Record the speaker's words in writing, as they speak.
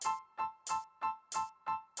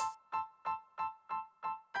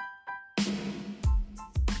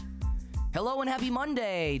Hello and happy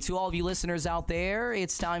Monday to all of you listeners out there.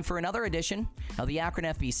 It's time for another edition of the Akron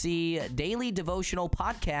FBC Daily Devotional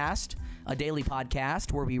Podcast, a daily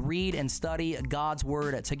podcast where we read and study God's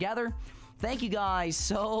Word together. Thank you guys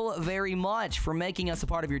so very much for making us a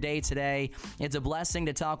part of your day today. It's a blessing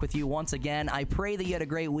to talk with you once again. I pray that you had a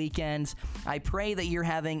great weekend. I pray that you're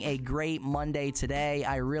having a great Monday today.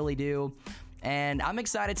 I really do. And I'm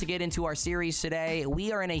excited to get into our series today.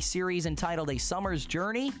 We are in a series entitled A Summer's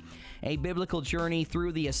Journey, a biblical journey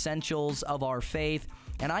through the essentials of our faith.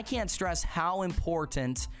 And I can't stress how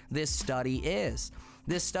important this study is.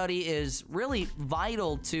 This study is really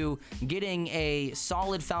vital to getting a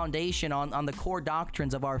solid foundation on the core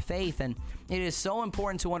doctrines of our faith. And it is so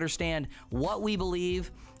important to understand what we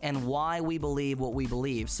believe and why we believe what we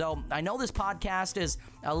believe. So I know this podcast is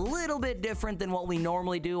a little bit different than what we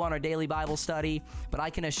normally do on our daily Bible study, but I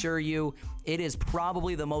can assure you it is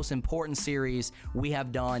probably the most important series we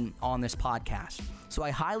have done on this podcast. So I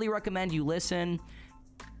highly recommend you listen,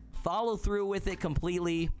 follow through with it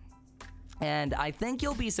completely. And I think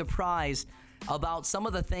you'll be surprised about some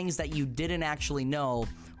of the things that you didn't actually know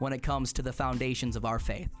when it comes to the foundations of our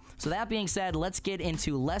faith. So that being said, let's get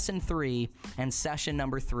into lesson 3 and session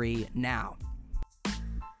number 3 now.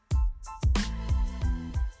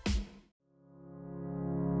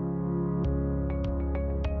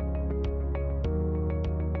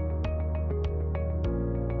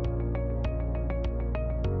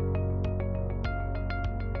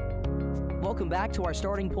 Welcome back to our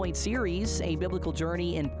Starting Point series, a biblical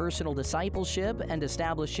journey in personal discipleship and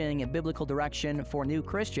establishing a biblical direction for new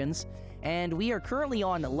Christians. And we are currently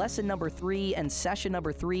on lesson number 3 and session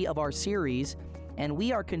number 3 of our series, and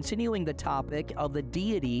we are continuing the topic of the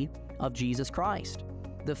deity of Jesus Christ,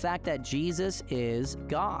 the fact that Jesus is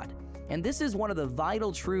God. And this is one of the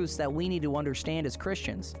vital truths that we need to understand as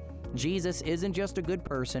Christians. Jesus isn't just a good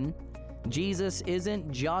person. Jesus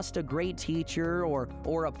isn't just a great teacher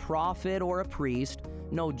or a prophet or a priest.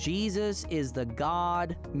 No, Jesus is the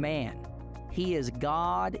God-man. He is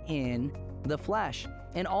God in the flesh.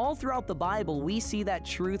 And all throughout the Bible, we see that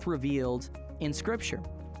truth revealed in Scripture.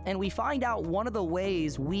 And we find out one of the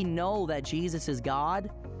ways we know that Jesus is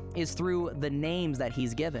God is through the names that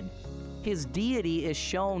He's given. His deity is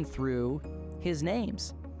shown through His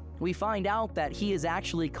names. We find out that He is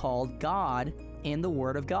actually called God in the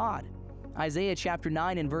Word of God. Isaiah chapter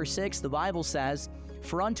 9 and verse 6, the Bible says,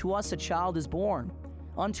 "For unto us a child is born,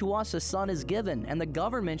 unto us a son is given, and the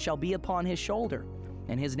government shall be upon his shoulder,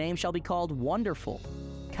 and his name shall be called Wonderful,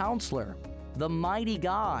 Counselor, the Mighty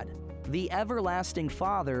God, the Everlasting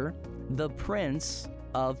Father, the Prince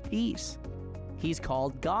of Peace." He's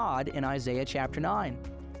called God in Isaiah chapter 9.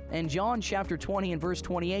 In John chapter 20 and verse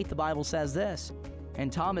 28, the Bible says this, "And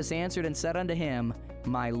Thomas answered and said unto him,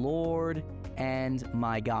 My Lord and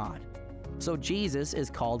my God." So Jesus is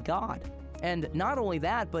called God. And not only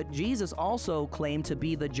that, but Jesus also claimed to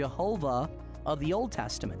be the Jehovah of the Old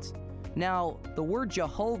Testament. Now, the word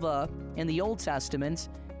Jehovah in the Old Testament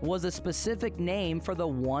was a specific name for the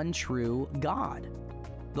one true God.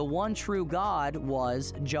 The one true God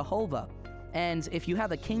was Jehovah. And if you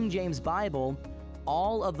have a King James Bible,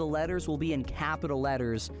 all of the letters will be in capital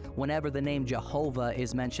letters whenever the name Jehovah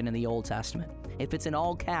is mentioned in the Old Testament. If it's in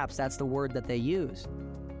all caps, that's the word that they use.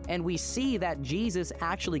 And we see that Jesus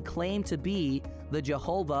actually claimed to be the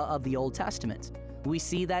Jehovah of the Old Testament. We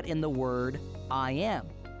see that in the word, I am.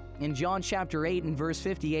 In John chapter 8 and verse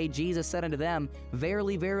 58, Jesus said unto them,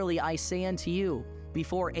 "Verily, verily, I say unto you,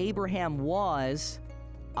 before Abraham was,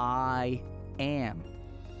 I am."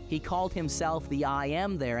 He called himself the I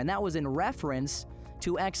am there, and that was in reference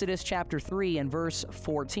to Exodus chapter 3 and verse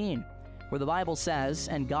 14, where the Bible says,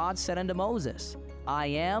 "And God said unto Moses, I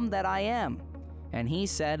am that I am. And he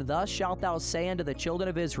said, Thus shalt thou say unto the children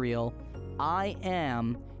of Israel, I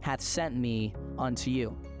am hath sent me unto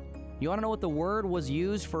you." You want to know what the word was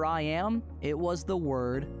used for I am? It was the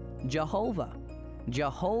word Jehovah.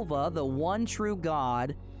 Jehovah, the one true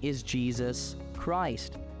God, is Jesus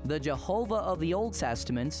Christ. The Jehovah of the Old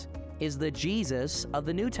Testament is the Jesus of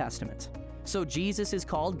the New Testament. So Jesus is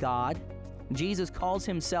called God. Jesus calls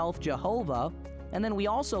himself Jehovah. And then we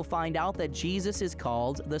also find out that Jesus is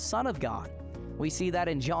called the Son of God. We see that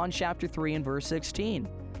in John chapter 3 and verse 16,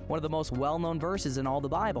 one of the most well-known verses in all the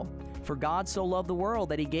Bible. "For God so loved the world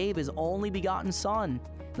that he gave his only begotten Son,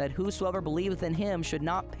 that whosoever believeth in him should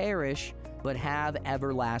not perish, but have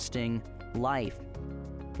everlasting life."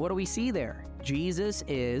 What do we see there? Jesus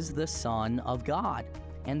is the Son of God.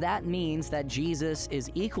 And that means that Jesus is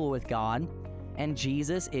equal with God, and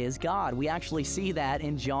Jesus is God. We actually see that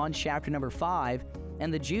in John chapter number 5.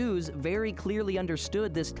 And the Jews very clearly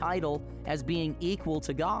understood this title as being equal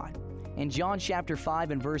to God. In John chapter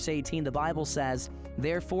 5 and verse 18, the Bible says,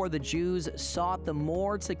 "Therefore the Jews sought the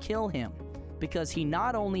more to kill him, because he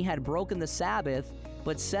not only had broken the Sabbath,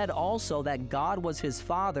 but said also that God was his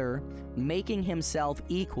Father, making himself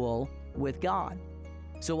equal with God."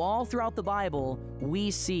 So all throughout the Bible,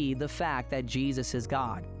 we see the fact that Jesus is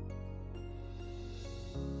God.